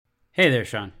Hey there,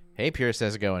 Sean. Hey, Pierce,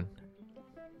 how's it going?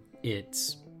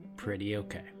 It's pretty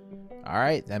okay. All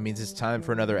right, that means it's time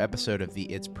for another episode of the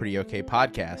It's Pretty Okay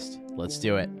podcast. Let's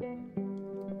do it.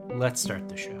 Let's start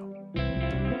the show.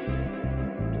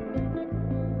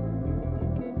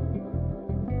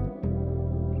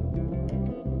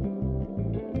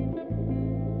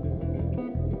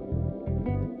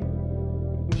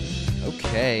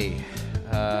 Okay,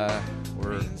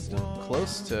 we're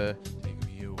close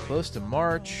to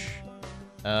March.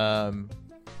 I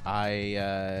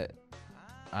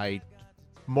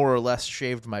more or less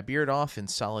shaved my beard off in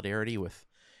solidarity with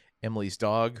Emily's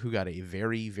dog, who got a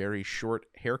very, very short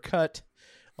haircut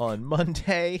on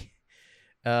Monday.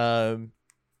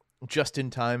 Just in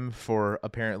time for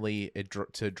apparently it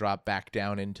to drop back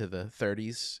down into the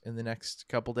 30s in the next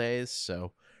couple days.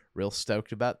 So real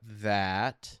stoked about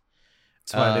that.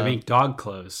 That's why they make dog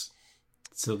clothes,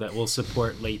 so that will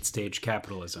support late stage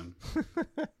capitalism.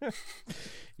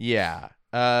 Yeah.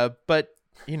 But,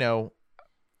 you know,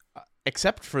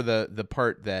 except for the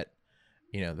part that,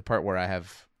 you know, the part where I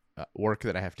have work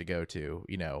that I have to go to,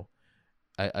 you know,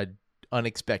 a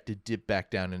unexpected dip back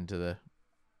down into the,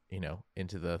 you know,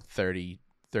 into the 30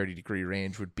 degree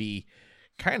range would be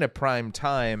kind of prime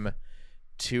time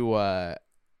to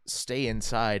stay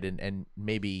inside and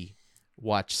maybe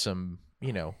watch some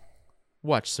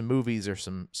movies or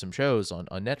some shows on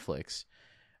Netflix.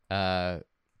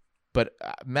 But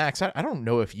Max, I don't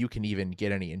know if you can even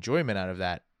get any enjoyment out of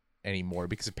that anymore,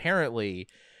 because apparently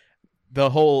the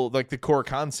whole, like, the core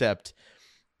concept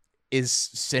is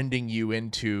sending you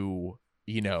into,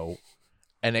 you know,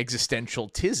 an existential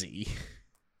tizzy.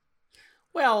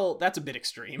 Well, that's a bit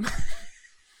extreme.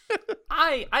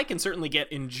 I can certainly get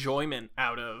enjoyment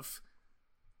out of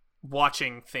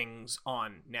watching things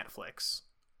on Netflix.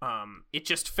 It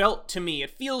just feels to me,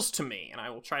 and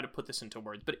I will try to put this into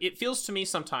words, but it feels to me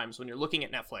sometimes when you're looking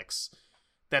at Netflix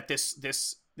that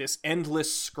this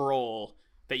endless scroll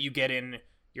that you get in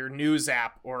your news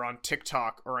app or on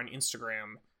TikTok or on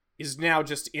Instagram is now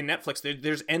just in Netflix.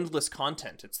 There's endless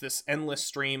content. It's this endless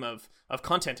stream of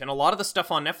content. And a lot of the stuff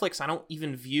on Netflix I don't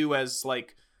even view as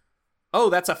like,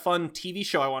 oh, that's a fun TV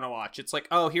show I want to watch. It's like,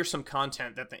 oh, here's some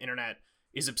content that the internet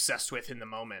is obsessed with in the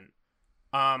moment.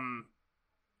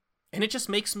 And it just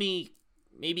makes me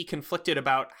maybe conflicted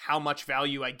about how much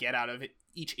value I get out of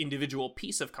each individual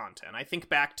piece of content. I think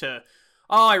back to,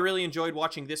 oh, I really enjoyed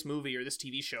watching this movie or this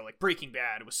TV show, like Breaking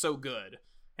Bad. It was so good.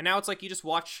 And now it's like you just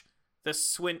watch the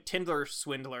Tinder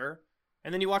Swindler,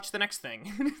 and then you watch the next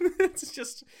thing.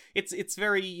 it's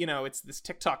very, you know, it's this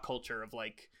TikTok culture of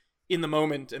like in the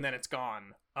moment and then it's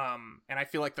gone. And I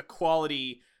feel like the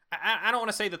quality, I don't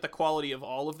want to say that the quality of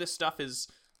all of this stuff is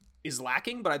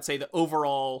lacking, but I'd say the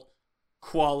overall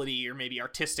quality or maybe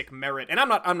artistic merit, and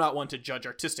I'm not one to judge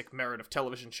artistic merit of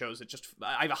television shows.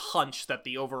 I have a hunch that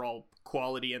the overall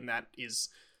quality in that is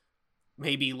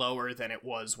maybe lower than it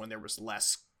was when there was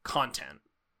less content.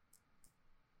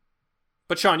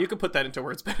 But Sean, you can put that into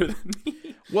words better than me.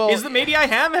 Well, is that maybe I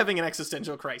am having an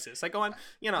existential crisis? I go on,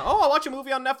 you know, oh, I'll watch a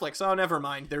movie on Netflix. Oh, never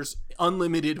mind. There's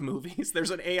unlimited movies. There's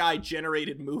an AI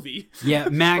generated movie. Yeah,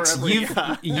 Max,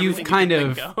 you've kind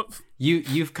of,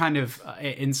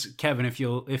 and Kevin, if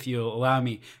you'll allow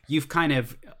me, you've kind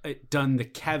of done the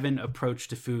Kevin approach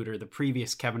to food, or the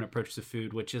previous Kevin approach to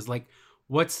food, which is like,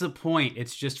 what's the point?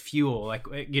 It's just fuel. Like,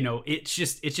 you know, it's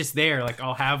just there. Like,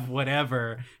 I'll have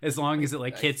whatever as long as it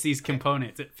like hits these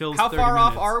components. It fills. How 30 far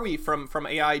minutes. off are we from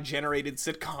AI generated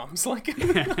sitcoms? Like,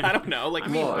 I don't know. Like,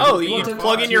 you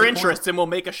plug in your interests and we'll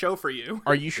make a show for you.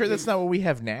 Are you sure that's not what we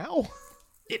have now?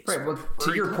 Right. Well,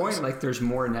 to your point, like, there's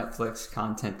more Netflix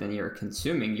content than you're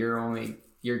consuming.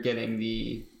 You're getting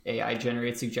the AI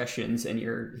generated suggestions, and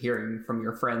you're hearing from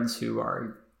your friends who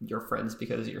are your friends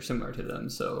because you're similar to them.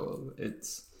 So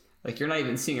it's like you're not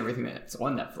even seeing everything that's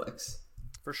on Netflix.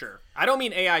 For sure. I don't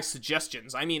mean AI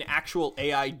suggestions. I mean actual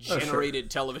AI generated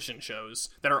television shows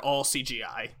that are all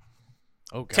CGI.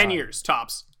 Oh, God. 10 years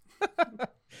tops.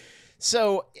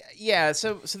 So yeah,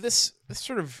 so this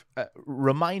sort of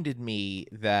reminded me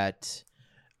that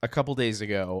a couple days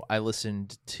ago I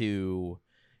listened to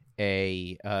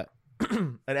an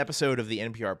episode of the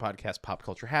NPR podcast Pop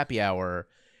Culture Happy Hour.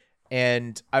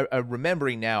 And I'm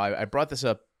remembering now, I brought this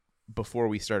up before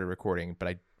we started recording,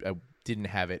 but I didn't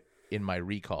have it in my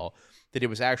recall, that it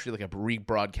was actually like a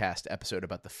rebroadcast episode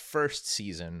about the first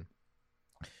season,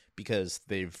 because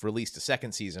they've released a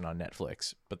second season on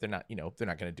Netflix, but they're not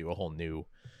going to do a whole new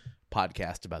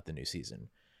podcast about the new season.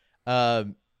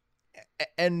 And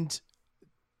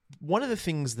one of the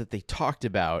things that they talked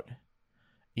about,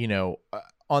 you know,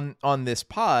 on this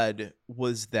pod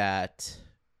was that,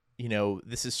 you know,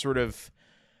 this is sort of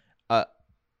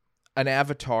an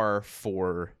avatar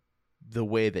for the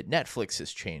way that Netflix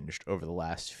has changed over the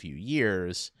last few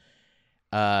years,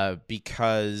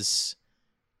 because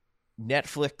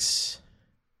Netflix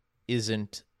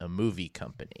isn't a movie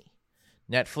company.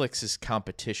 Netflix's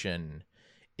competition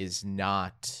is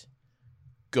not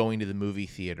going to the movie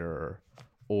theater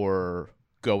or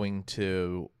going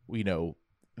to,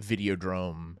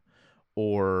 Videodrome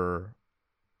or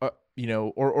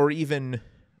even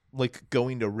like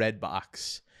going to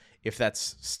Redbox, if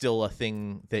that's still a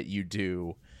thing that you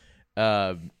do.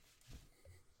 Their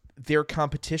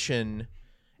competition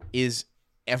is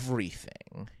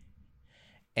everything.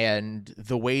 And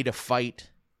the way to fight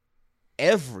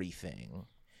everything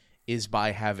is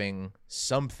by having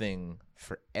something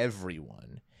for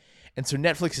everyone. And so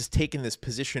Netflix has taken this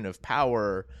position of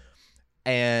power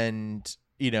and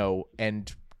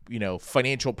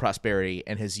financial prosperity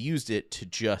and has used it to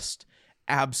just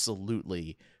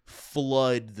absolutely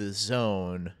flood the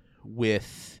zone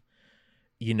with,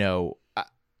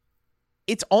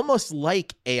 it's almost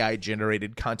like AI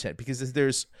generated content, because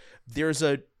there's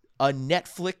a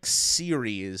Netflix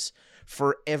series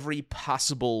for every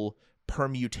possible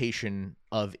permutation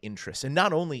of interest. And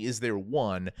not only is there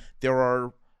one, there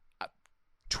are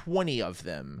 20 of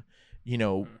them,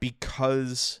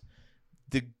 because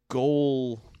the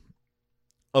goal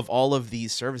of all of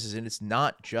these services, and it's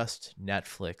not just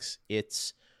Netflix,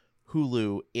 it's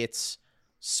Hulu, it's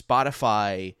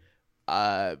Spotify,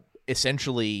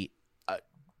 essentially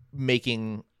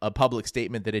making a public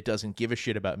statement that it doesn't give a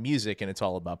shit about music and it's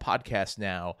all about podcasts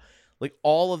now. Like,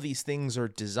 all of these things are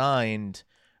designed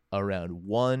around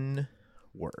one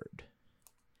word: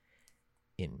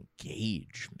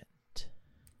 engagement.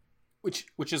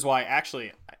 Which is why,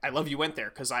 actually, I love you went there,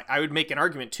 because I would make an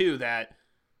argument too that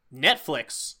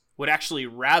Netflix would actually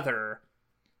rather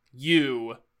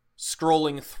you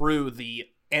scrolling through the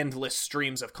endless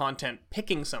streams of content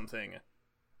picking something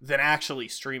than actually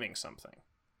streaming something,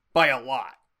 by a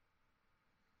lot.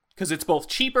 Because it's both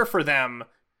cheaper for them,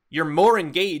 you're more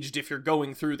engaged if you're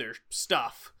going through their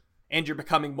stuff, and you're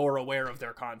becoming more aware of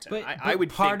their content. But I would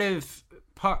part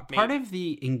think of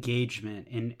the engagement,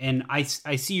 and I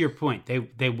see your point.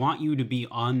 They want you to be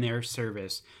on their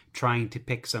service trying to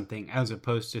pick something, as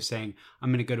opposed to saying, I'm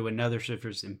going to go to another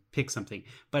service and pick something.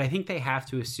 But I think they have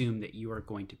to assume that you are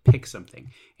going to pick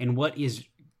something. And what is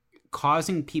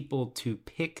causing people to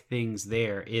pick things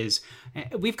there is,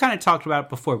 we've kind of talked about it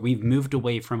before, we've moved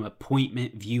away from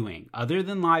appointment viewing. Other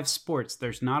than live sports,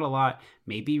 there's not a lot,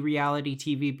 maybe reality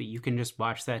TV, but you can just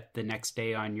watch that the next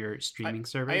day on your streaming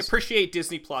service. I appreciate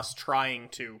Disney Plus trying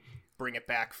to bring it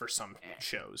back for some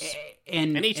shows,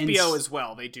 and HBO as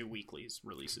well. They do weekly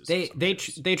releases.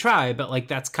 They try, but like,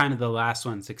 that's kind of the last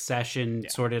one. Succession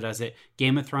sort of does it.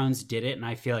 Game of Thrones did it, and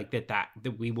I feel like that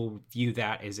we will view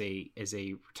that as a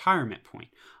retirement point.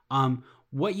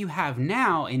 What you have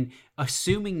now, and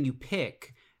assuming you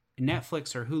pick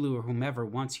Netflix or Hulu or whomever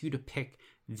wants you to pick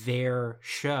their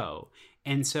show.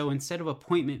 And so instead of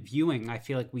appointment viewing, I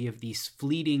feel like we have these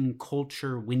fleeting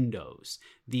culture windows,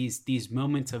 these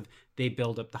moments of, they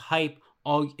build up the hype.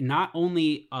 Not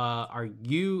only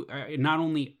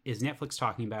is Netflix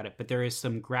talking about it, but there is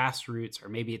some grassroots, or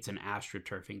maybe it's an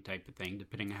astroturfing type of thing,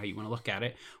 depending on how you want to look at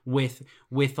it, with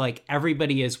like,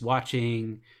 everybody is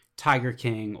watching Tiger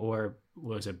King, or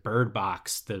was it Bird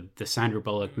Box, the Sandra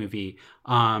Bullock movie,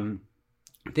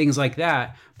 things like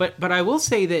that. But I will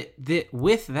say that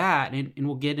with that, and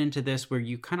we'll get into this, where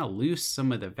you kind of lose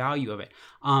some of the value of it.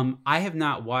 I have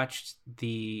not watched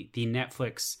the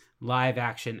Netflix live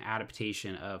action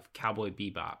adaptation of Cowboy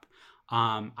Bebop.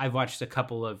 I've watched a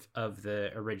couple of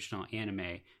the original anime.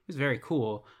 It was very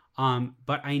cool.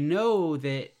 But I know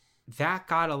that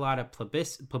got a lot of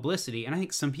publicity, and I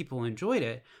think some people enjoyed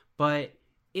it, but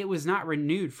it was not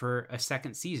renewed for a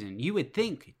second season. You would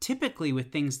think, typically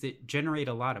with things that generate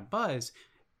a lot of buzz,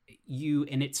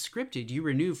 and it's scripted, you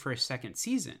renew for a second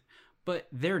season. But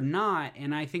they're not,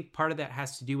 and I think part of that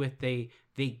has to do with they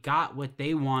got what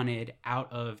they wanted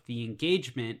out of the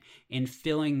engagement, and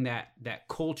filling that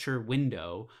culture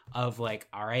window of like,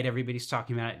 all right, everybody's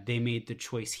talking about it. They made the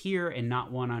choice here, and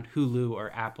not one on Hulu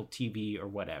or Apple TV or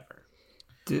whatever.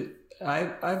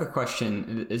 I have a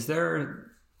question. Is there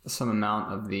some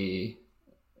amount of the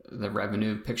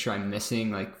revenue picture I'm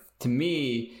missing? Like, to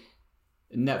me,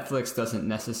 Netflix doesn't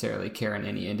necessarily care in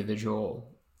any individual,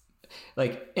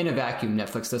 like, in a vacuum.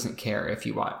 Netflix doesn't care if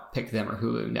you pick them or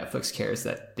Hulu. Netflix cares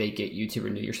that they get you to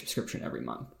renew your subscription every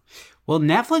month. Well,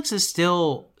 Netflix is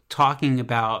still talking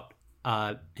about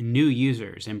new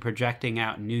users and projecting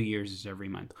out new users every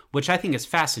month, which I think is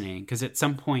fascinating, because at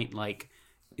some point, like,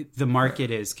 the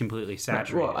market is completely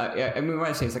saturated. Well, I mean, what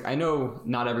I say is like, I know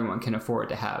not everyone can afford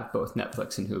to have both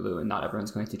Netflix and Hulu, and not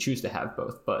everyone's going to choose to have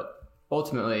both. But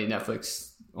ultimately,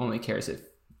 Netflix only cares if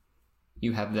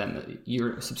you have them,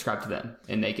 you're subscribed to them,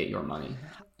 and they get your money.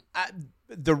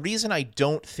 The reason I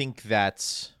don't think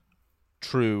that's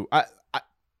true,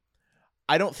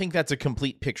 I don't think that's a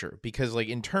complete picture, because like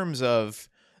in terms of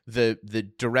the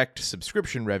direct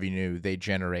subscription revenue they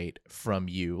generate from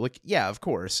you, like, yeah, of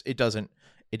course it doesn't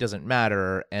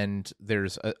matter. And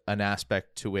there's an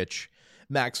aspect to which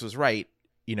Max was right,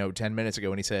 10 minutes ago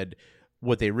when he said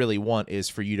what they really want is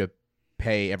for you to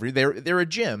pay they're a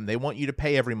gym. They want you to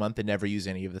pay every month and never use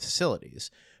any of the facilities.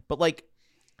 But like,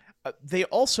 they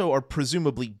also are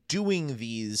presumably doing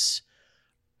these,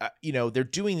 they're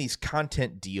doing these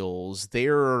content deals.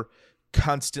 They're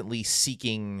constantly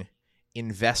seeking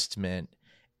investment,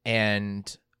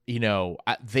 and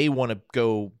they want to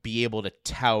go be able to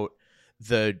tout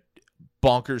the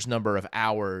bonkers number of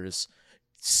hours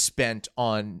spent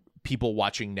on people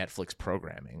watching Netflix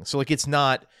programming. So like, it's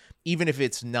not, even if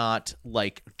it's not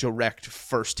like direct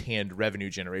firsthand revenue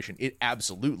generation, it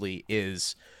absolutely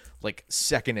is like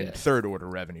second and third order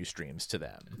revenue streams to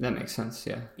them. That makes sense.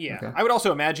 Yeah. Okay. I would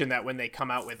also imagine that when they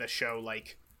come out with a show,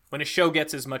 like when a show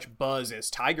gets as much buzz as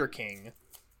Tiger King,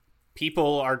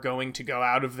 people are going to go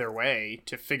out of their way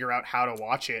to figure out how to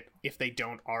watch it if they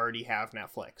don't already have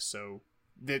Netflix. So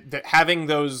having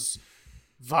those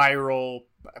viral,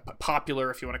 popular,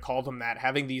 if you want to call them that,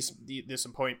 having this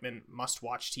appointment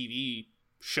must-watch TV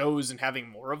shows and having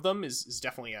more of them is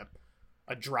definitely a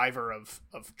driver of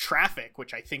traffic,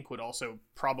 which I think would also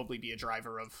probably be a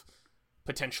driver of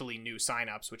potentially new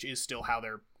signups, which is still how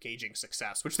they're gauging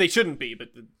success, which they shouldn't be, but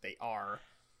they are.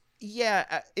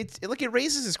 Yeah, it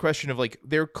raises this question of like,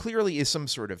 there clearly is some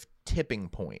sort of tipping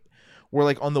point where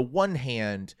like on the one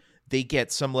hand they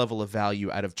get some level of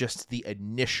value out of just the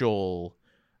initial,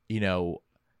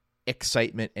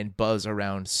 excitement and buzz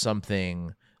around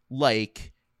something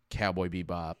like Cowboy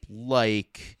Bebop,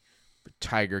 like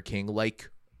Tiger King, like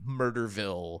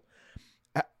Murderville.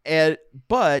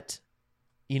 But,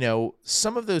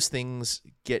 some of those things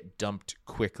get dumped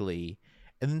quickly,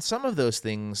 and then some of those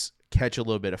things catch a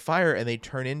little bit of fire and they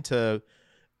turn into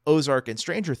Ozark and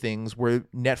Stranger Things, where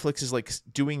Netflix is like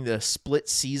doing the split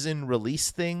season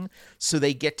release thing, so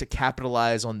they get to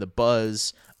capitalize on the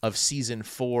buzz of season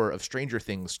 4 of Stranger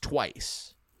Things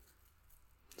twice.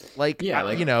 Like, yeah,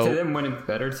 like, to them, wouldn't it be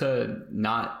better to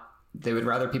not? They would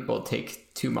rather people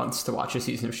take 2 months to watch a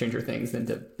season of Stranger Things than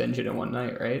to binge it in one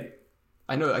night, right?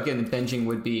 I know, again, binging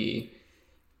would be.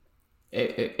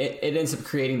 It ends up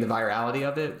creating the virality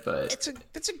of it, but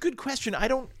that's a good question. I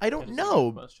don't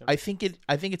know. I think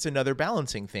it's another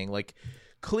balancing thing. Like,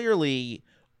 clearly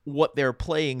what they're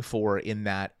playing for in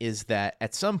that is that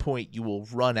at some point you will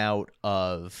run out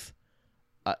of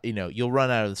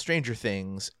the Stranger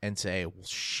Things and say, well,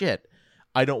 shit,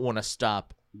 I don't want to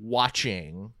stop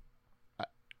watching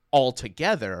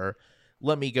altogether.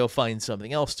 Let me go find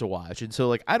something else to watch. And so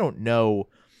like, I don't know.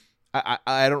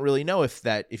 I don't really know if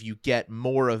you get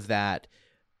more of that,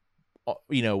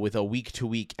 with a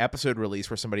week-to-week episode release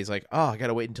where somebody's like, oh, I got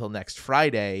to wait until next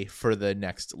Friday for the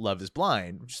next Love is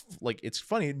Blind. Which is, like, it's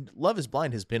funny. Love is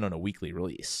Blind has been on a weekly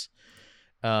release.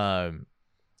 Or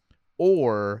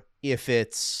if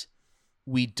it's,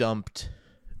 we dumped,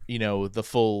 the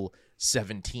full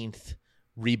 17th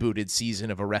rebooted season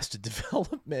of Arrested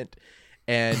Development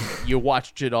and you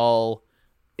watched it all,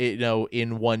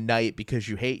 in one night because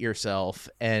you hate yourself,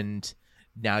 and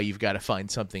now you've got to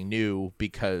find something new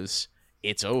because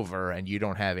it's over and you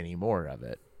don't have any more of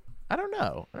it. I don't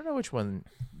know which one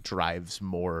drives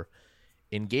more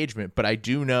engagement, but I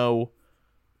do know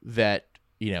that,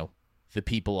 the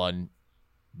people on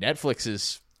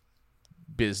Netflix's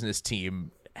business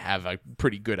team have a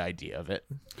pretty good idea of it.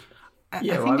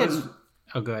 Yeah, I think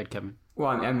oh, go ahead, Kevin. Well,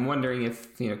 I'm wondering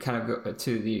if, kind of go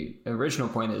to the original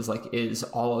point is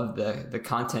all of the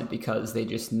content because they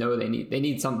just know they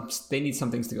need some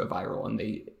things to go viral, and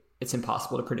it's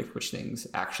impossible to predict which things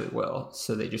actually will.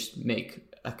 So they just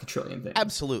make a quadrillion things.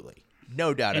 Absolutely.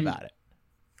 No doubt about it.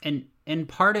 And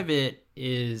part of it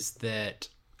is that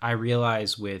I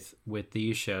realize with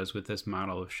these shows, with this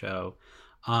model of show,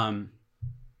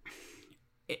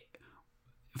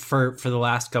 for the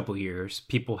last couple years,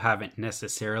 people haven't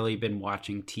necessarily been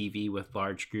watching TV with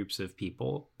large groups of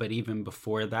people. But even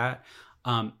before that,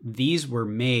 these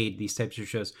types of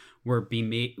shows were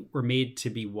made to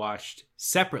be watched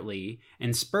separately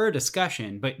and spur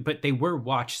discussion, but they were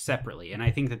watched separately. And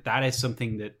I think that is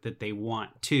something that they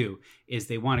want too, is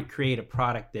they want to create a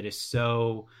product that is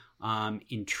so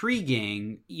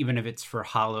intriguing, even if it's for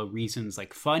hollow reasons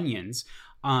like Funyuns,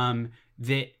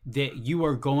 that you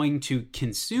are going to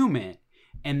consume it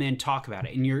and then talk about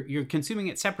it, and you're consuming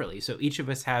it separately. So each of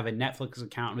us have a Netflix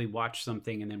account and we watch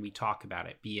something and then we talk about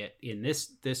it, be it in this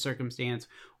circumstance,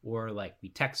 or like we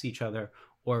text each other,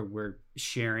 or we're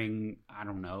sharing, I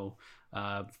don't know,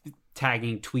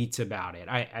 tagging tweets about it.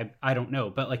 I don't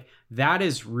know, but like that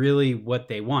is really what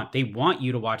they want. They want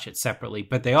you to watch it separately,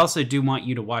 but they also do want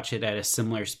you to watch it at a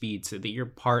similar speed so that you're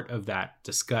part of that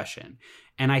discussion.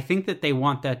 And I think that they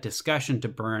want that discussion to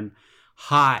burn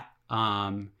hot,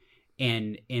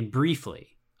 and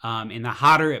briefly. And the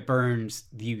hotter it burns,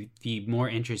 the more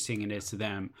interesting it is to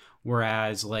them.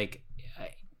 Whereas like,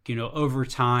 over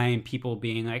time, people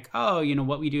being like, oh,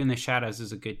 What We Do in the Shadows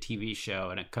is a good TV show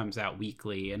and it comes out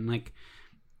weekly. And like,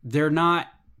 you're not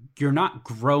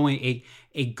growing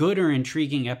a good or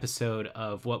intriguing episode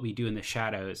of What We Do in the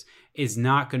Shadows is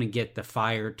not going to get the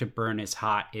fire to burn as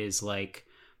hot as like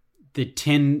the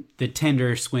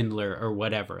Tinder swindler or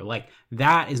whatever. Like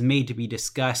that is made to be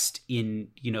discussed in,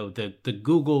 the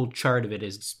Google chart of it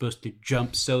is supposed to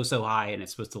jump so high and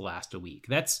it's supposed to last a week.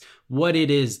 That's what it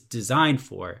is designed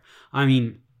for. I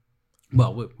mean,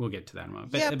 well, we'll get to that in a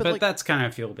moment. But like, that's kind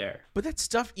of feel there. But that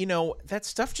stuff, that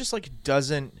stuff just like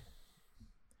doesn't,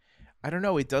 I don't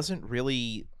know. It doesn't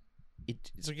really,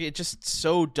 it's like, it just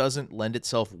so doesn't lend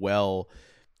itself well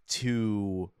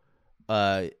to,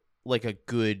 like a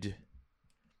good,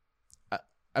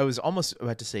 I was almost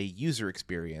about to say user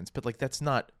experience, but like that's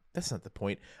not the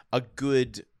point. A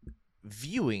good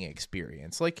viewing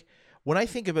experience. Like when I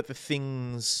think about the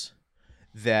things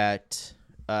that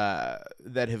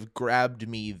have grabbed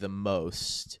me the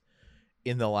most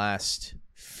in the last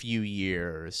few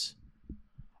years,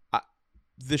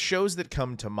 the shows that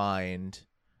come to mind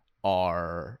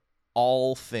are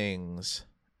all things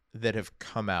that have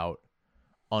come out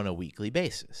on a weekly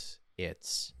basis.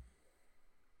 It's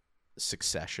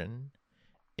Succession.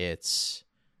 It's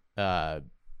The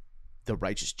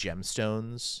Righteous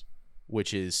Gemstones,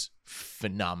 which is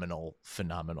phenomenal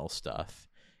stuff.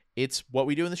 It's What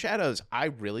We Do in the Shadows. I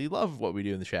really love What We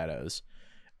Do in the Shadows.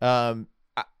 So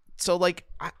like,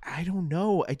 I don't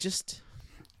know.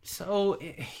 So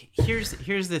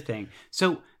here's the thing.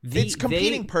 So it's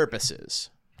competing purposes.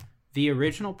 The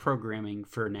original programming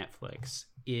for Netflix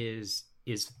is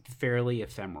fairly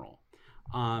ephemeral.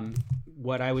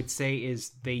 What I would say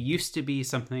is they used to be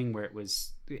something where it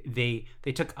was they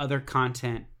took other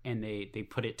content and they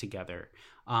put it together,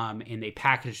 and they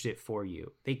packaged it for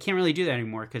you. They can't really do that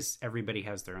anymore because everybody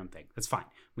has their own thing. That's fine.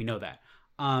 We know that.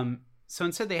 So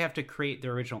instead they have to create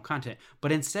their original content,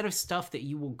 but instead of stuff that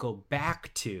you will go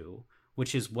back to,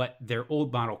 which is what their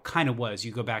old model kind of was,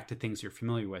 you go back to things you're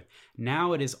familiar with.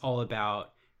 Now it is all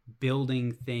about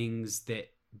building things that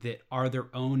are their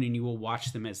own, and you will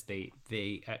watch them as they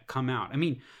come out. I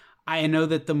mean, I know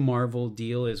that the Marvel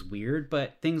deal is weird,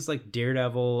 but things like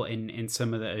Daredevil and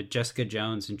some of the Jessica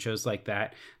Jones and shows like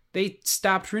that, they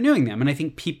stopped renewing them. And I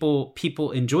think people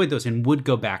enjoyed those and would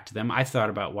go back to them. I thought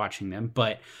about watching them,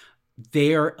 but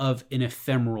they're of an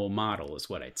ephemeral model is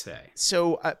what I'd say.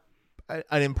 So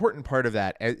an important part of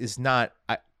that is not,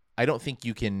 I don't think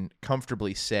you can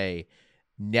comfortably say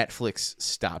Netflix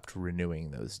stopped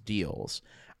renewing those deals.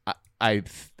 I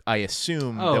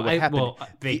assume that what happened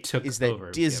they took is that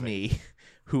over Disney,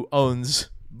 who owns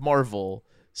Marvel,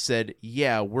 said,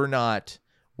 "Yeah,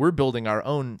 we're building our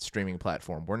own streaming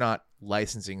platform. We're not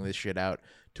licensing this shit out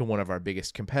to one of our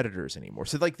biggest competitors anymore."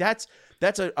 So like that's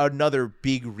another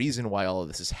big reason why all of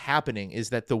this is happening,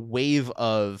 is that the wave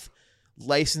of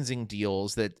licensing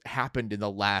deals that happened in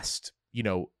the last,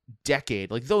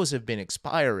 decade, like those have been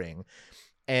expiring,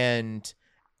 and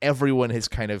everyone has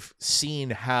kind of seen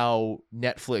how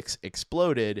Netflix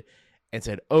exploded and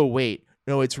said, oh, wait,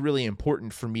 no, it's really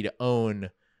important for me to own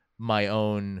my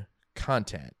own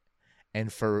content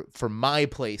and for my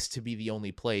place to be the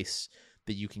only place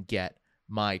that you can get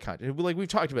my content. Like we've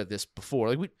talked about this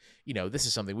before. Like this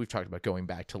is something we've talked about going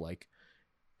back to like,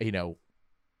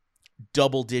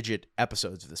 double-digit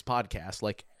episodes of this podcast.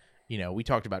 Like, we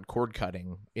talked about cord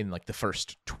cutting in like the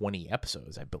first 20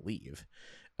 episodes, I believe.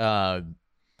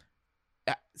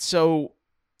 So,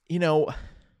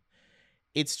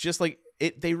 it's just like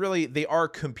they are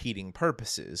competing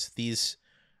purposes. These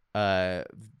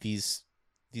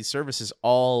services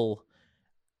all,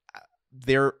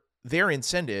 their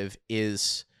incentive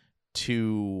is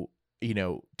to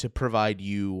provide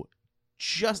you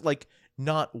just like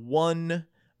not one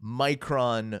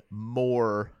micron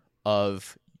more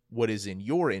of what is in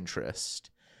your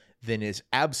interest than is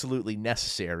absolutely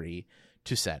necessary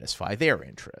to satisfy their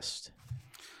interest.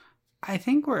 I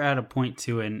think we're at a point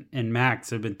too, and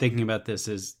Max, I've been thinking about this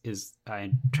as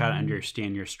I try to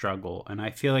understand your struggle, and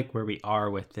I feel like where we are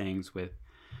with things with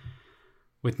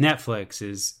Netflix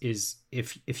is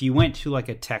if you went to like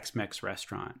a Tex-Mex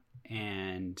restaurant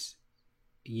and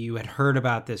you had heard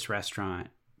about this restaurant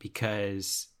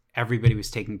because everybody was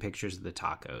taking pictures of the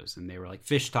tacos, and they were like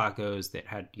fish tacos that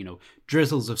had,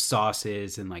 drizzles of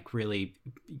sauces and like really,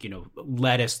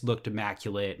 lettuce looked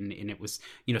immaculate, and it was,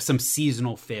 some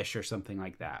seasonal fish or something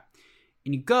like that.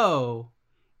 And you go,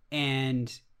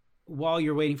 and while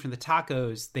you're waiting for the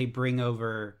tacos, they bring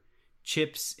over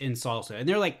chips and salsa,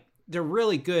 and they're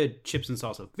really good chips and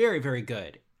salsa, very, very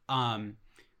good.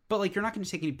 But like, you're not going to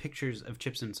take any pictures of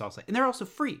chips and salsa, and they're also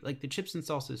free. Like, the chips and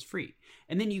salsa is free.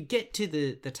 And then you get to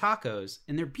the tacos,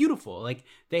 and they're beautiful. Like,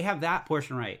 they have that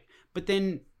portion right, but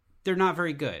then they're not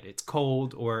very good. It's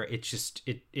cold, or it's just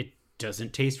it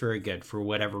doesn't taste very good for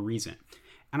whatever reason.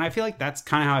 And I feel like that's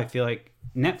kind of how I feel like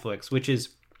Netflix, which is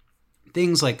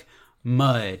things like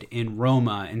Mud and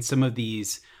Roma and some of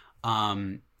these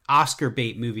Oscar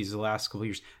bait movies the last couple of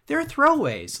years, they're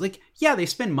throwaways. Like, yeah, they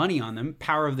spend money on them.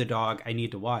 Power of the Dog, I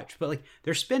need to watch. But like,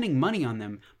 they're spending money on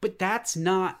them, but that's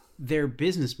not their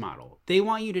business model. They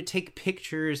want you to take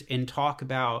pictures and talk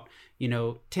about,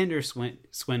 Tinder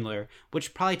Swindler,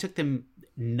 which probably took them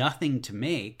nothing to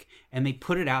make, and they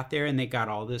put it out there and they got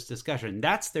all this discussion.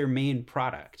 That's their main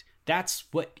product. That's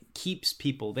what keeps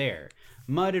people there.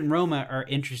 Mud and Roma are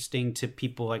interesting to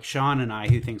people like Sean and I,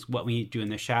 who thinks What We Do in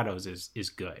the Shadows is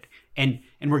good. And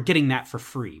we're getting that for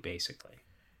free, basically.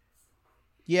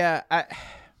 Yeah.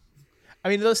 I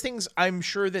mean, those things, I'm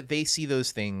sure that they see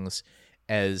those things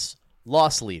as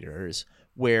loss leaders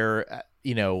where,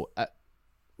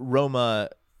 Roma,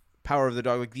 Power of the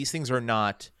Dog, like, these things are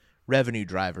not revenue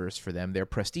drivers for them. They're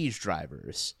prestige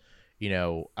drivers,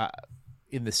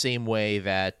 in the same way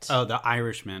that... Oh, The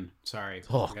Irishman. Sorry.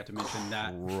 I forgot to mention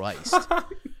that. Christ.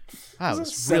 I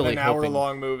was really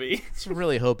 7-hour-long movie. I was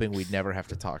really hoping we'd never have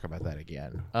to talk about that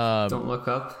again. Don't Look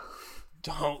Up.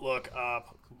 Don't Look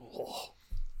Up. Oh.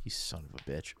 You son of a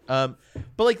bitch.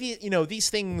 But like, these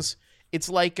things, it's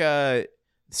like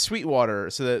Sweetwater,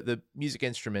 so the music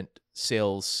instrument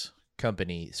sales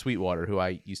company, Sweetwater, who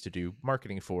I used to do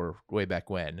marketing for way back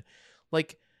when,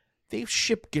 like, they've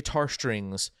shipped guitar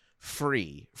strings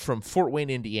free from Fort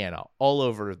Wayne, Indiana, all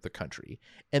over the country.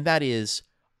 And that is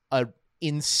a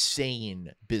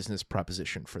insane business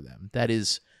proposition for them. That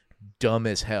is dumb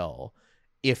as hell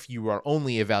if you are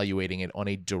only evaluating it on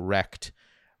a direct,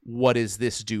 what does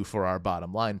this do for our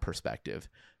bottom line perspective?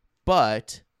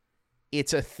 But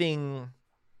it's a thing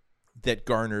that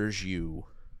garners you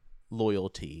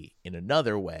loyalty in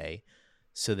another way,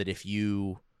 so that if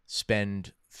you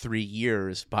spend 3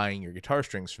 years buying your guitar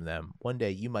strings from them, one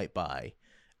day you might buy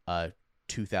a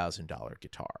 $2,000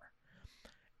 guitar.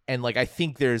 And like, I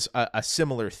think there's a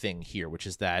similar thing here, which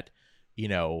is that,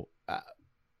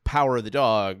 Power of the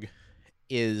Dog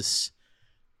is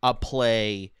a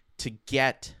play to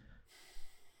get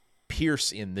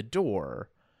Pierce in the door,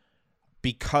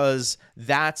 because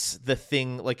that's the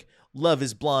thing. Like, Love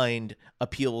is Blind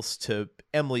appeals to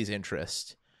Emily's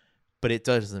interest, but it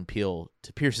doesn't appeal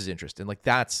to Pierce's interest. And like,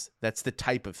 that's the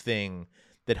type of thing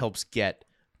that helps get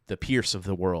the Pierce of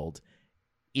the world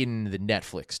in the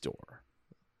Netflix door.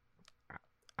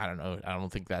 I don't know. I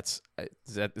don't think is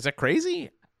that crazy?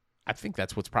 I think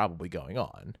that's what's probably going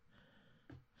on.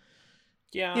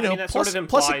 Yeah, I mean, that plus, sort of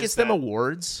implies plus it gets them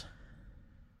awards.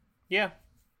 Yeah.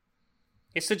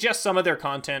 It suggests some of their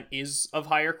content is of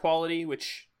higher quality,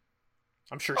 which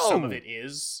I'm sure some of it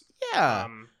is. Yeah.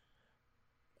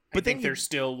 But I think there's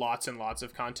still lots and lots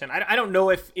of content. I don't know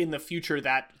if in the future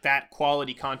that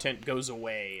quality content goes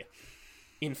away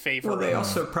in favor. Well, they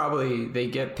also they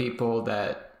get people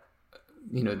that,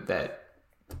 that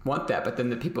want that, but then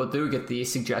the people do get the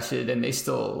suggested, and they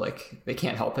still, like, they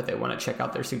can't help it. They want to check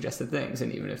out their suggested things,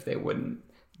 and even if they wouldn't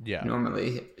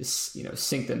normally,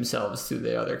 sync themselves to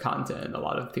the other content, a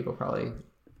lot of people probably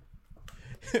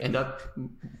end up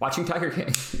watching Tiger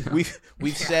King.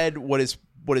 We've said what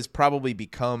has probably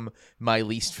become my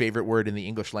least favorite word in the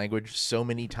English language so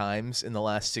many times in the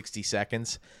last 60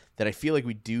 seconds that I feel like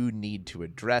we do need to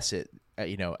address it.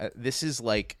 This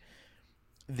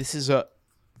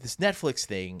Netflix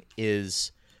thing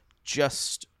is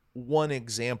just one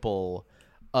example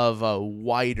of a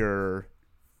wider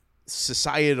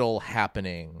societal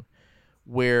happening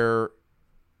where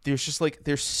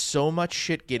there's so much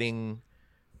shit getting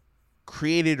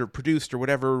created or produced or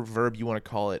whatever verb you want to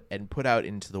call it and put out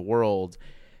into the world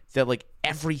that, like,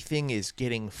 everything is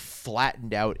getting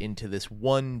flattened out into this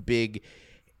one big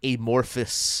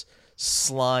amorphous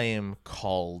slime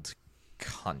called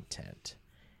content,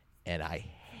 and I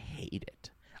hate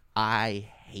it. I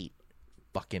hate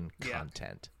fucking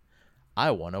content.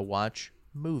 I want to watch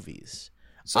movies.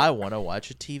 I want to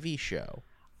watch a TV show.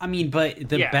 I mean, but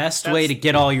the best way to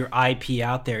get all your IP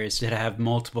out there is to have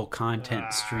multiple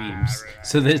content streams,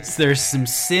 so that there's some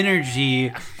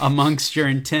synergy amongst your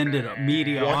intended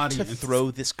media audience. To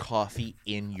throw this coffee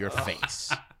in your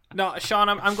face. No, Sean,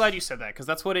 I'm glad you said that, because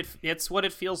that's what it's what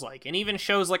it feels like. And even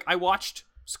shows like, I watched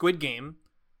Squid Game.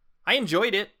 I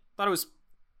enjoyed it. Thought it was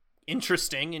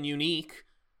interesting and unique.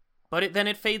 But then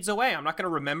it fades away. I'm not going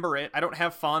to remember it. I don't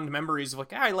have fond memories of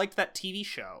like, I liked that TV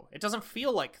show. It doesn't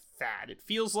feel like that. It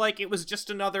feels like it was just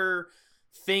another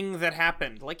thing that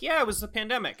happened. Like, yeah, it was the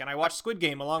pandemic, and I watched Squid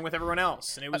Game along with everyone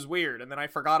else, and it was weird, and then I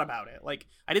forgot about it. Like,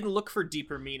 I didn't look for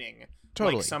deeper meaning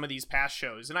like some of these past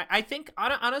shows. And I think,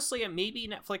 honestly, maybe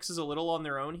Netflix is a little on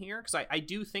their own here, because I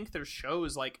do think there's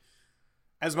shows, like,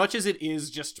 as much as it is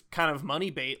just kind of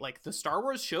money bait, like the Star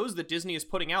Wars shows that Disney is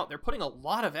putting out, they're putting a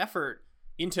lot of effort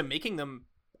into making them,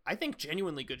 I think,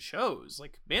 genuinely good shows.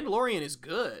 Like, Mandalorian is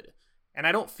good, and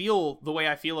I don't feel the way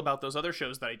I feel about those other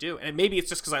shows that I do. And maybe it's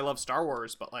just because I love Star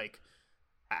Wars, but like,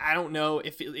 I don't know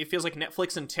if it feels like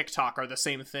Netflix and TikTok are the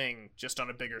same thing, just on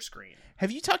a bigger screen.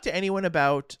 Have you talked to anyone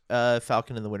about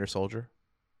Falcon and the Winter Soldier?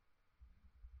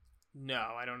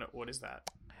 No, I don't know. What is that?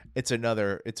 It's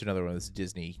another one of those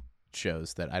Disney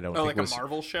shows that I don't think like was a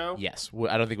Marvel show? Yes.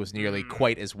 I don't think was nearly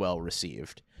quite as well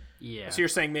received. Yeah. So you're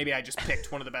saying maybe I just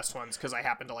picked one of the best ones because I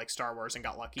happen to like Star Wars and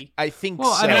got lucky? I think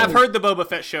Well, so. I And mean, I've heard the Boba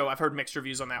Fett show. I've heard mixed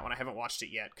reviews on that one. I haven't watched it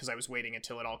yet because I was waiting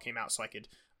until it all came out so I could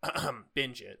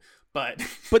binge it. But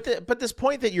this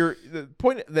point that the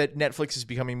point that Netflix is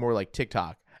becoming more like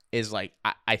TikTok is like,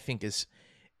 I think is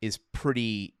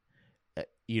pretty.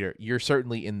 You're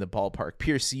certainly in the ballpark.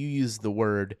 Pierce, you used the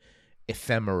word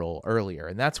ephemeral earlier,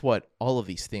 and that's what all of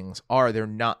these things are. They're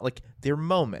not like, they're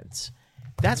moments.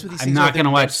 That's what these things are. I'm not going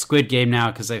to watch Squid Game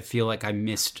now because I feel like I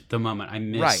missed the moment. I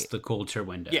missed the culture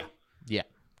window. Yeah,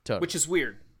 totally. Which is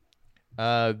weird.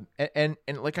 And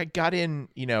like I got in,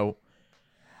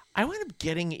 I wound up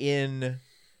getting in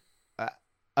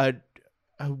a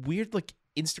weird like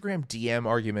Instagram DM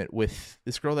argument with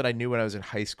this girl that I knew when I was in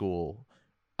high school,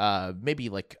 maybe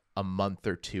like a month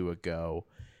or two ago,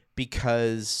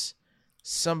 because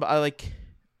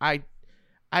I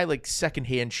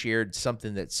secondhand shared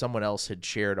something that someone else had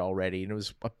shared already, and it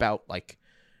was about like,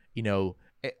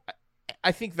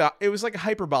 I think that it was like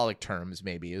hyperbolic terms.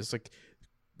 Maybe it was like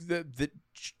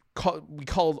we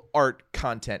call art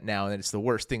content now, and it's the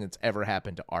worst thing that's ever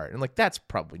happened to art, and like that's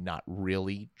probably not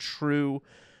really true,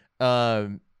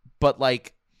 but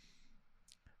like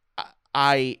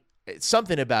I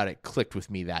something about it clicked with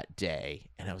me that day,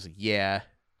 and I was like, yeah,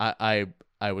 I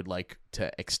would like to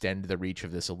extend the reach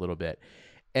of this a little bit.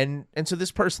 And so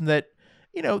this person that,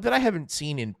 that I haven't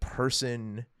seen in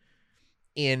person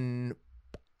in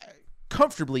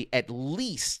comfortably at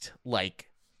least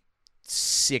like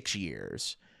 6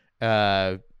 years,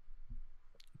 got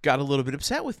a little bit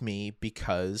upset with me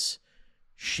because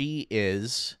she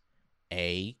is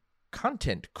a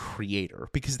content creator,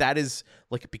 because that's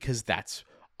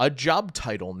a job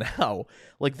title now.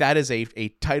 Like that is a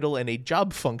title and a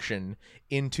job function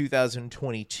in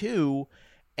 2022.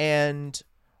 And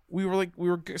we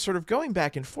were sort of going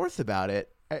back and forth about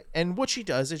it. And what she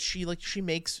does is she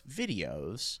makes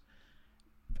videos,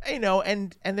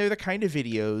 and they're the kind of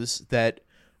videos that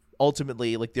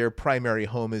ultimately like their primary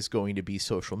home is going to be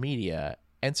social media.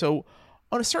 And so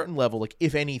on a certain level, like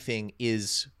if anything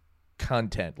is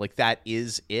content, like that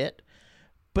is it.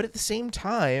 But at the same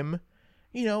time,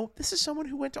 this is someone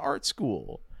who went to art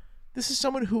school. This is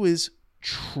someone who is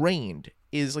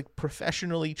like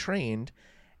professionally trained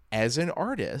as an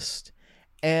artist.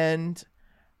 And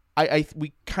I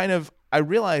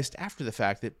realized after the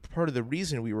fact that part of the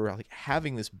reason we were like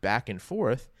having this back and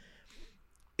forth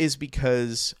is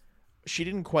because she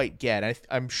didn't quite get,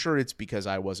 I'm sure it's because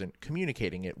I wasn't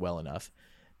communicating it well enough,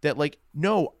 that like,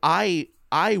 no, I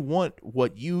want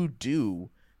what you do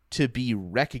to be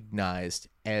recognized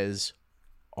as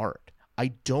art. I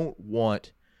don't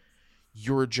want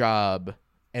your job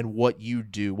and what you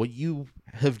do, what you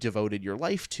have devoted your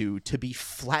life to be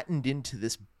flattened into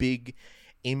this big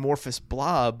amorphous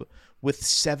blob with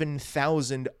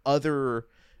 7,000 other,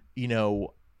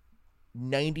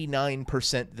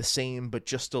 99% the same but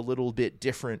just a little bit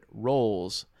different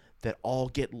roles that all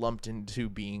get lumped into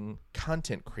being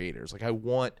content creators. Like I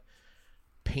want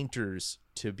painters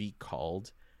to be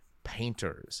called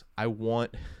painters. I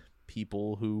want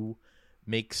people who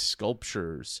make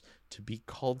sculptures to be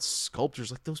called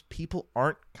sculptors. Like those people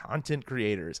aren't content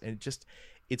creators. And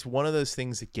it's one of those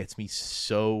things that gets me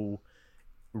so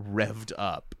revved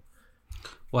up.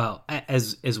 Well,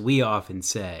 as we often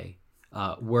say,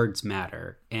 words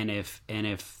matter, and if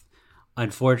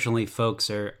unfortunately folks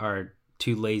are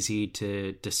too lazy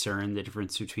to discern the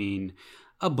difference between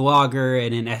a blogger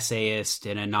and an essayist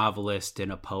and a novelist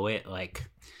and a poet, like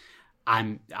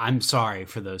I'm sorry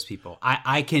for those people.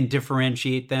 I can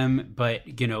differentiate them,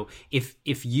 but you know,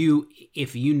 if you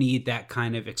need that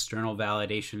kind of external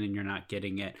validation and you're not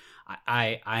getting it,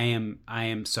 I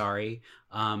am sorry.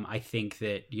 I think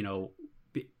that, you know,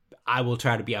 I will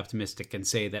try to be optimistic and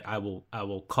say that I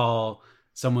will call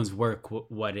someone's work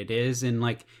what it is. And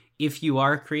like, if you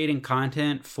are creating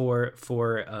content for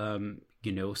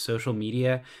you know, social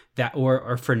media that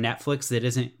or for Netflix that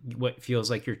isn't what feels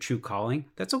like your true calling,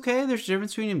 that's okay. There's a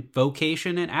difference between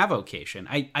vocation and avocation.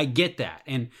 I get that.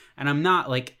 And I'm not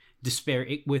like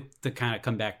with the kind of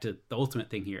come back to the ultimate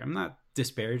thing here. I'm not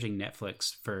disparaging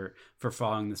Netflix for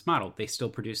following this model. They still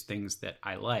produce things that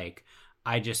I like.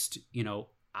 I just, you know,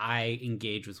 I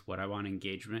engage with what I want to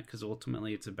engage with, because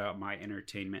ultimately it's about my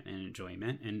entertainment and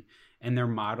enjoyment, and their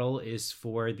model is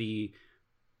for the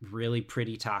really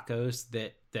pretty tacos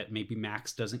that maybe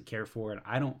Max doesn't care for and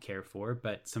I don't care for,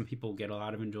 but some people get a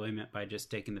lot of enjoyment by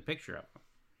just taking the picture of them.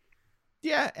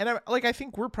 Yeah, and I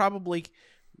think we're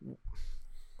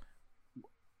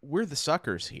the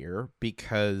suckers here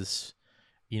because,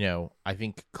 you know, I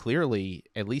think clearly,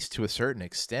 at least to a certain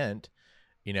extent,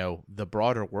 you know, the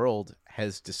broader world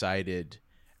has decided,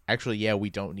 actually, yeah, we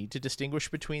don't need to distinguish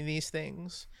between these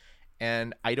things.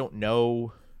 And I don't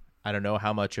know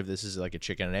how much of this is like a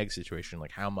chicken and egg situation,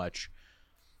 like how much,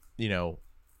 you know,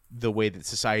 the way that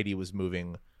society was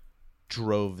moving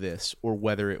drove this, or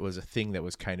whether it was a thing that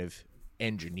was kind of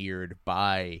engineered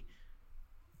by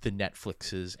the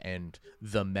Netflixes and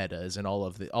the Metas and all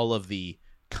of the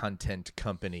content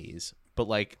companies. But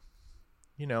like,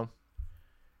 you know,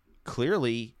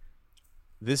 clearly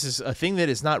this is a thing that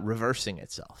is not reversing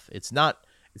itself. It's not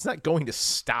going to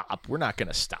stop. We're not going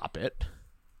to stop it.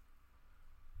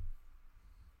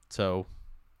 So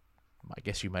I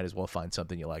guess you might as well find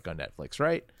something you like on Netflix,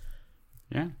 right?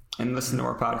 Yeah. And listen to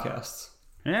our podcasts.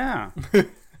 Yeah.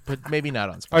 But maybe not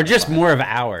on Spotify. Or just more of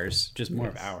ours. Just more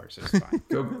of ours is fine.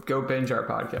 Go binge our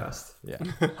podcast.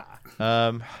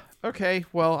 Yeah. Okay.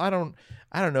 Well, I don't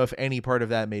know if any part of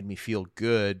that made me feel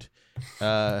good.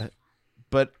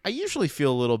 But I usually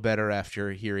feel a little better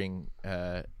after hearing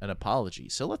an apology.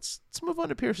 So let's move on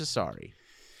to Pierce's sorry.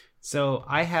 So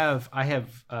I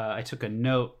took a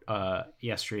note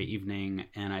yesterday evening,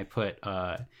 and I put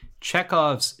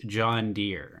Chekhov's John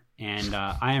Deere, and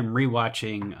I am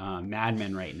rewatching Mad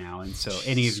Men right now, and so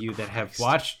any of you that have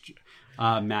watched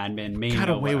Mad Men may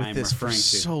know what I'm referring to.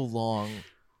 So long.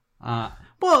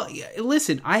 Well,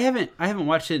 listen, I haven't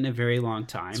watched it in a very long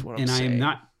time,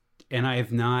 and I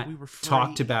have not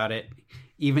talked about it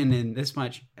even in this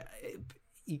much.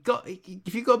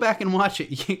 If you go back and watch it,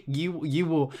 you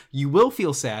will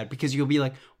feel sad, because you'll be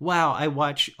like, wow, I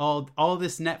watch all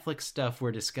this Netflix stuff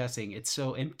we're discussing. It's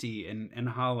so empty and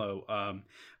hollow.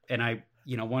 And I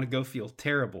want to go feel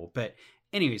terrible. But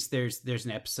anyways, there's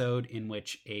an episode in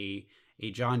which a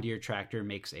John Deere tractor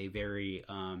makes a very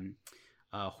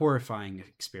horrifying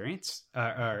experience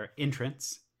or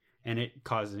entrance, and it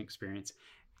causes an experience.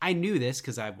 I knew this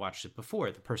because I've watched it before.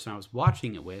 The person I was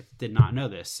watching it with did not know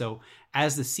this. So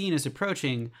as the scene is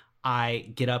approaching,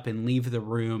 I get up and leave the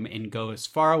room and go as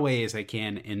far away as I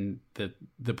can in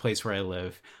the place where I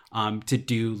live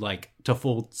to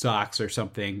fold socks or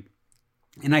something.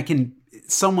 And I can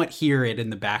somewhat hear it in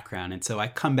the background. And so I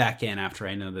come back in after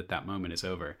I know that moment is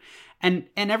over. And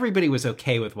everybody was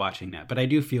okay with watching that, but I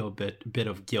do feel a bit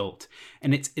of guilt.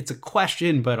 And it's a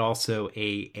question, but also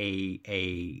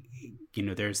a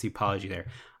there's the apology there.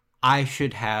 I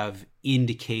should have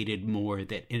indicated more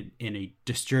that in a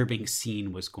disturbing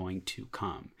scene was going to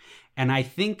come. And I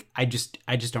think I just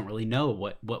don't really know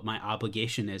what my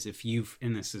obligation is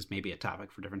and this is maybe a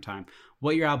topic for a different time,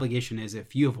 what your obligation is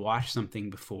if you have watched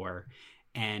something before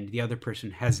and the other person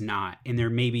has not, and there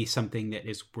may be something that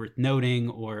is worth noting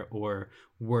or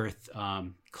worth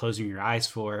closing your eyes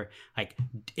for. Like,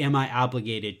 am I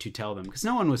obligated to tell them? Because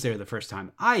no one was there the first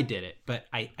time I did it, but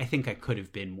I think I could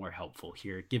have been more helpful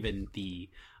here, given the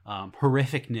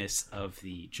horrificness of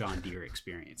the John Deere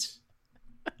experience.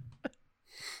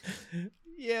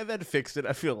 Yeah, that fixed it.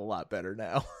 I feel a lot better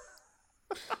now.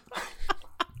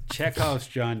 Chekhov's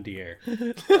John Deere.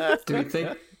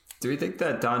 Do we think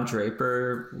that Don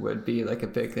Draper would be like a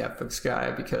big Netflix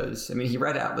guy? Because I mean, he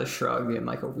read Atlas Shrugged in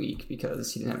like a week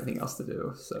because he didn't have anything else to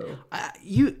do. So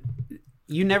you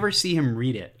never see him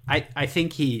read it. I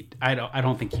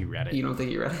don't think he read it. You don't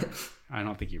think he read it? I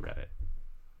don't think he read it.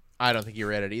 I don't think you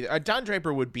read it either. Don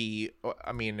Draper would be,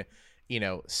 I mean,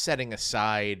 setting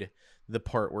aside the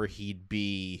part where he'd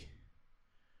be,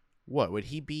 what would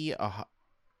he be?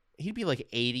 He'd be like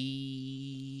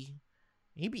 80,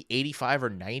 he'd be 85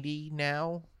 or 90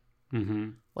 now. Mm-hmm.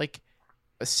 Like,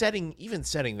 setting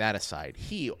that aside,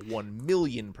 he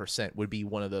 1,000,000% would be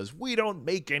one of those, we don't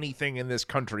make anything in this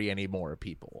country anymore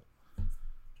people.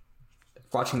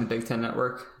 Watching the Big Ten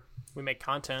Network. We make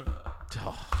content.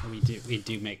 We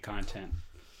do make content.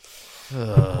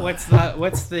 What's the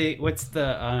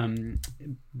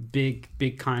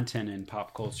big content in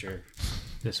pop culture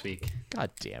this week?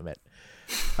 God damn it.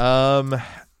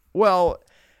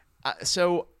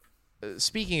 So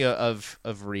speaking of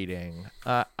reading,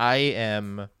 I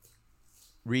am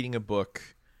reading a book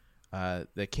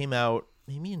that came out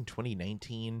maybe in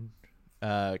 2019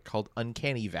 called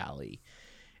Uncanny Valley.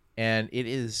 And it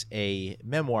is a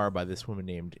memoir by this woman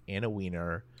named Anna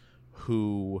Wiener,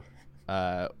 who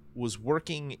was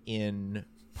working in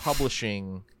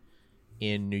publishing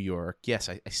in New York. Yes,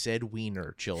 I said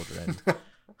Wiener, children.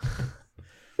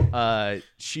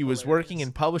 She was working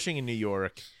in publishing in New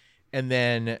York, and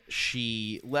then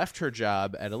she left her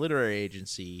job at a literary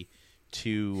agency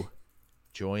to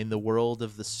join the world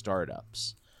of the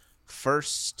startups.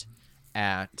 First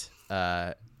at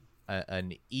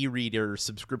an e-reader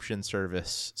subscription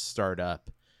service startup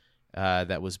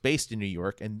that was based in New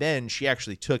York, and then she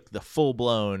actually took the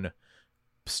full-blown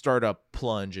startup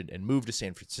plunge and moved to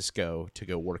San Francisco to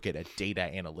go work at a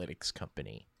data analytics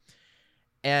company.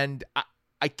 And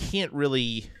I can't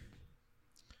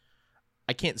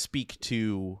speak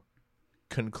to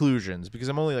conclusions because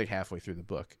I'm only like halfway through the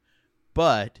book,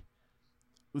 but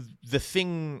the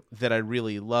thing that I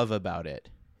really love about it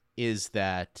is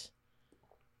that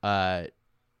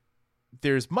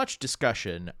there's much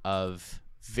discussion of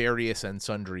various and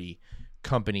sundry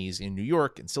companies in New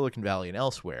York and Silicon Valley and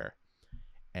elsewhere,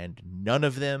 and none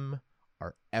of them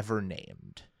are ever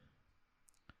named.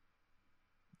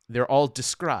 They're all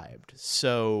described.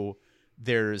 So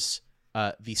there's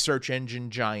the search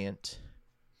engine giant,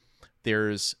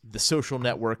 there's the social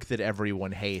network that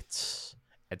everyone hates,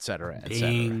 etc.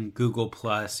 Bing, Google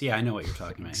Plus. Yeah, I know what you're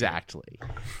talking about. Exactly.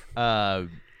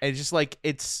 And just like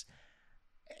it's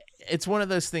one of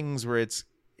those things where it's,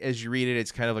 as you read it,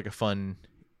 it's kind of like a fun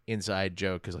inside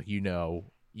joke because, like, you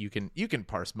can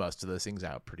parse most of those things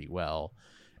out pretty well.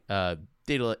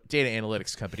 Data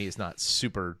analytics company is not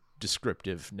super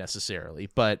descriptive necessarily,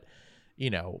 but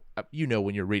when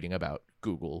you're reading about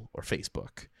Google or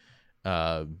Facebook,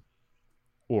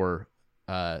 or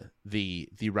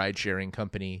the ride sharing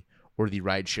company or the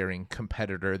ride sharing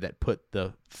competitor that put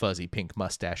the fuzzy pink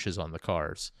mustaches on the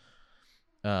cars.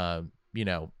 So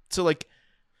like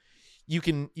you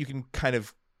can kind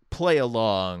of play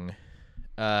along,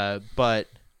 but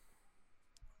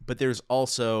there's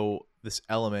also this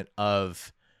element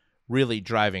of really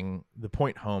driving the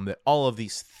point home that all of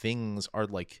these things are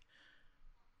like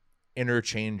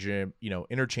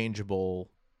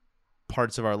interchangeable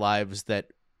parts of our lives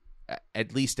that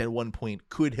at least at one point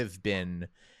could have been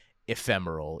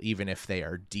ephemeral, even if they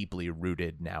are deeply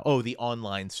rooted now. Oh, the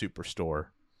online superstore,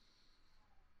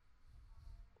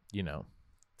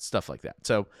 stuff like that.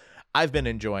 So I've been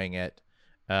enjoying it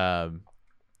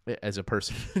as a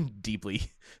person deeply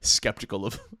skeptical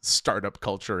of startup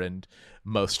culture and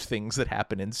most things that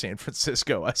happen in San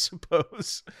Francisco, I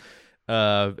suppose.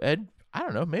 And I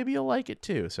don't know, maybe you'll like it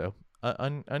too. So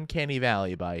Uncanny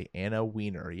Valley by Anna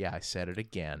Wiener. Yeah, I said it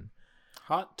again.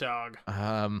 Hot dog.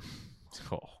 Oh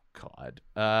God.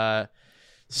 I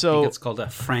So think it's called a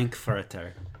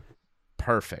Frankfurter.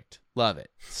 perfect. Love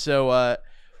it. So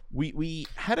we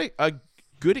had a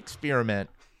good experiment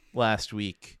last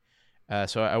week.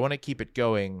 So I want to keep it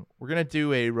going. We're going to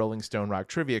do a Rolling Stone rock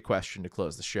trivia question to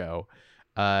close the show.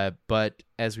 But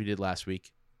as we did last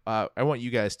week, I want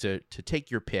you guys to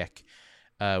take your pick.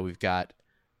 We've got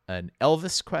an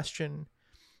Elvis question.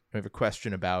 We have a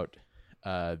question about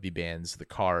the bands The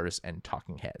Cars and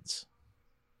Talking Heads.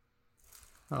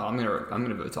 Oh, I'm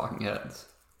gonna vote Talking Heads.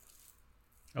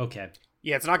 Okay.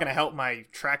 Yeah, it's not going to help my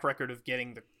track record of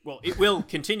getting it will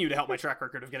continue to help my track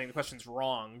record of getting the questions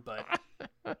wrong, but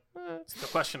it's the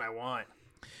question I want.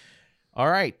 All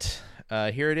right,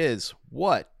 here it is.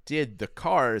 What did The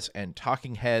Cars and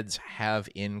Talking Heads have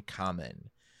in common?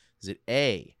 Is it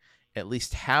A, at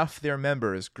least half their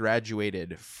members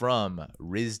graduated from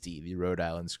RISD, the Rhode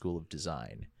Island School of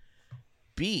Design?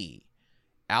 B,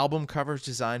 album covers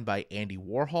designed by Andy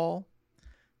Warhol?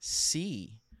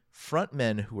 C,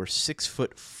 frontmen who are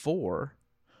 6'4",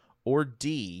 or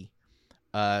D,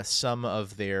 some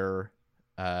of their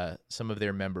some of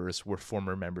their members were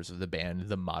former members of the band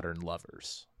The Modern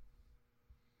Lovers.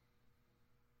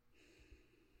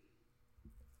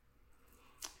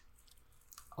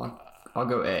 I'll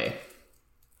go A.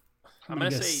 I'm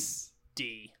going to say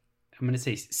D. I'm going to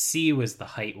say C was the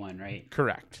height one, right?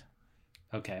 Correct.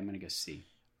 Okay, I'm going to go C.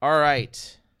 All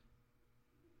right.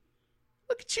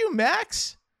 Look at you,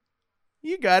 Max.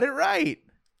 You got it right.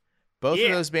 Both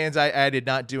of those bands, I did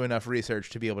not do enough research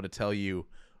to be able to tell you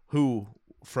who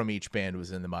from each band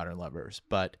was in the Modern Lovers,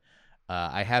 but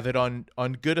I have it on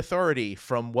good authority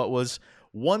from what was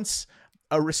once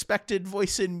a respected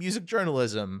voice in music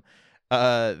journalism,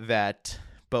 that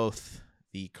both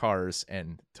the Cars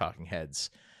and Talking Heads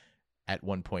at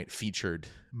one point featured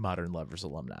Modern Lovers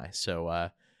alumni. So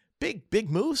big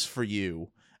moves for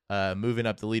you, moving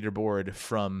up the leaderboard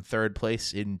from third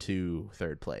place into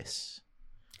third place.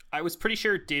 I was pretty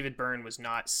sure David Byrne was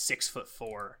not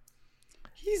 6'4".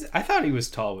 I thought he was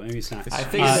tall, but maybe he's not. I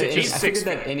figured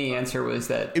that any answer was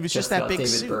that it was just that big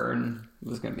David suit. Byrne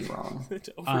was going to be wrong.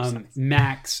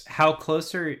 Max, how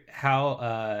close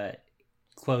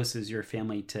is your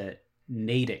family to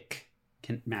Natick,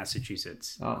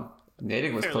 Massachusetts? Oh,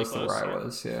 Natick was Fairly close to where I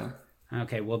was, yeah.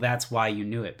 Okay, well, that's why you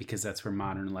knew it, because that's where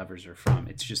Modern Lovers are from.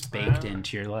 It's just baked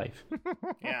into your life.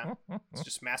 Yeah, it's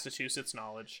just Massachusetts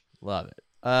knowledge. Love it.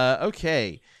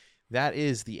 Okay, that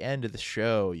is the end of the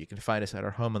show. You can find us at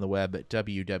our home on the web at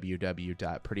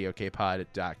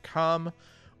www.prettyokpod.com,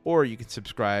 or you can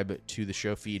subscribe to the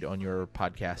show feed on your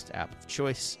podcast app of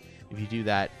choice. If you do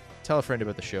that, tell a friend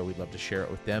about the show. We'd love to share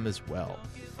it with them as well.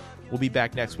 We'll be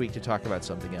back next week to talk about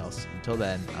something else. Until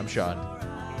then, I'm Sean.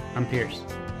 I'm Pierce.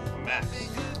 I'm Max.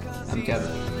 I'm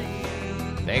Kevin.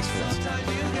 Thanks for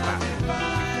listening.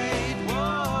 Bye.